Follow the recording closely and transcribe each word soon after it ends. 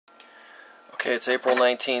Okay, it's April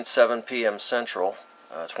 19th, 7 p.m. Central,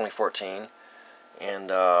 2014,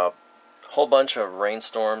 and a whole bunch of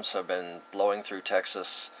rainstorms have been blowing through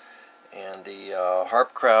Texas, and the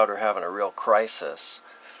HAARP crowd are having a real crisis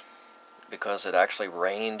because it actually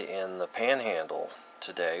rained in the Panhandle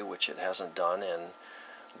today, which it hasn't done in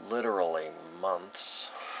literally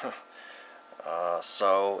months.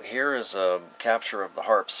 So here is a capture of the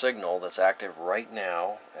HAARP signal that's active right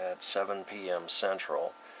now at 7 p.m.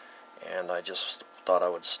 Central. And I just thought I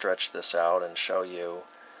would stretch this out and show you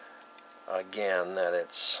again that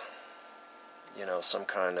it's, you know, some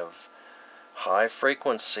kind of high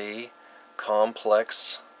frequency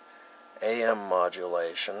complex AM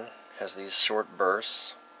modulation. Has these short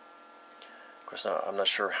bursts. Of course, now I'm not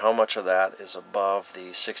sure how much of that is above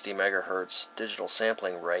the 60 megahertz digital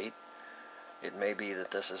sampling rate. It may be that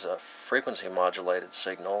this is a frequency modulated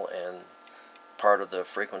signal and part of the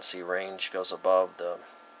frequency range goes above the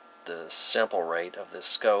sample rate of this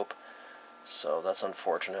scope, so that's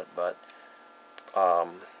unfortunate, but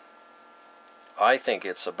I think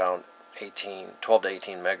it's about 12 to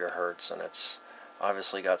 18 megahertz, and it's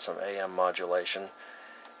obviously got some AM modulation.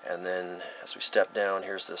 And then as we step down,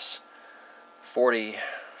 here's this 40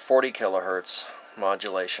 kilohertz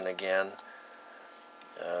modulation again.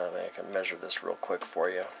 I can measure this real quick for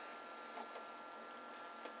you.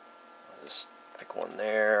 I'll just pick one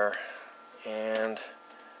there and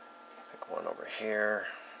one over here,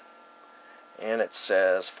 and it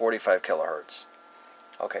says 45 kilohertz.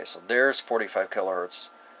 Okay, so there's 45 kilohertz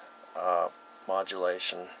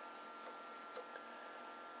modulation.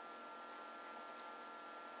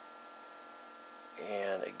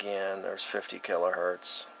 And again, there's 50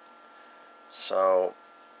 kilohertz. So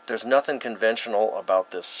there's nothing conventional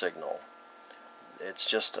about this signal. It's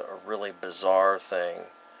just a really bizarre thing.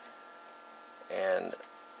 And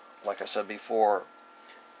like I said before,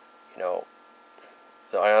 you know,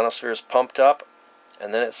 the ionosphere is pumped up,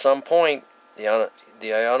 and then at some point the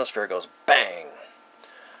ionosphere goes bang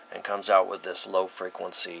and comes out with this low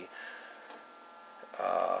frequency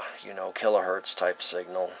you know, kilohertz type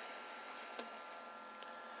signal.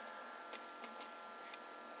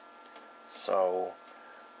 So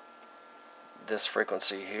this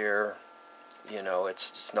frequency here, you know,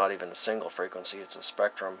 it's not even a single frequency, it's a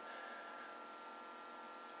spectrum.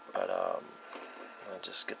 But I'll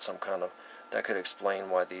just get some kind of, that could explain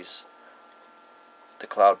why the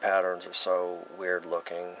cloud patterns are so weird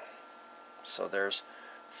looking. So there's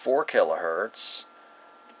 4 kilohertz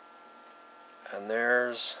and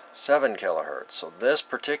there's 7 kilohertz. So this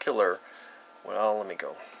particular, well, let me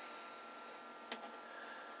go.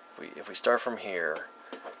 If we start from here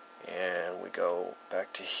and we go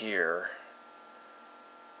back to here,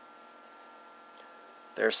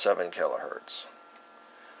 there's 7 kilohertz.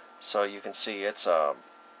 So you can see it's a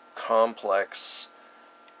complex.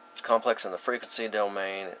 It's complex in the frequency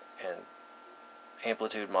domain and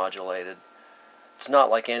amplitude modulated. It's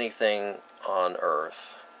not like anything on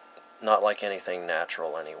Earth, not like anything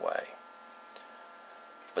natural anyway.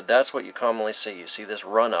 But that's what you commonly see. You see this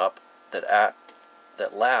run up that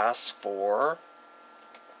lasts for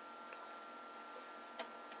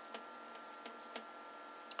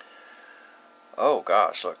oh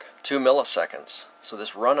gosh, look, 2 milliseconds. So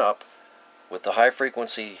this run up with the high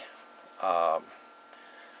frequency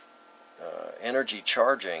energy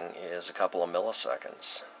charging is a couple of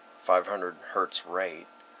milliseconds, 500 hertz rate.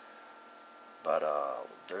 But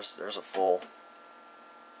there's a full,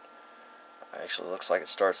 actually looks like it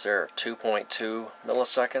starts there at 2.2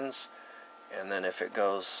 milliseconds, and then if it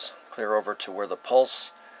goes clear over to where the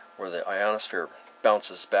pulse, where the ionosphere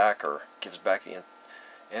bounces back or gives back the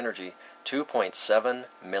energy, 2.7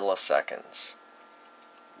 milliseconds.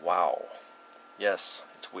 Wow. Yes,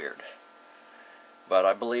 it's weird. But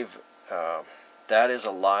I believe that is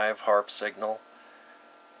a live HAARP signal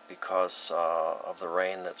because of the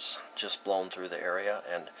rain that's just blown through the area.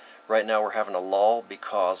 And right now we're having a lull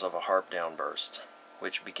because of a HAARP downburst,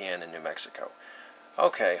 which began in New Mexico.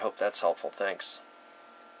 Okay, hope that's helpful. Thanks.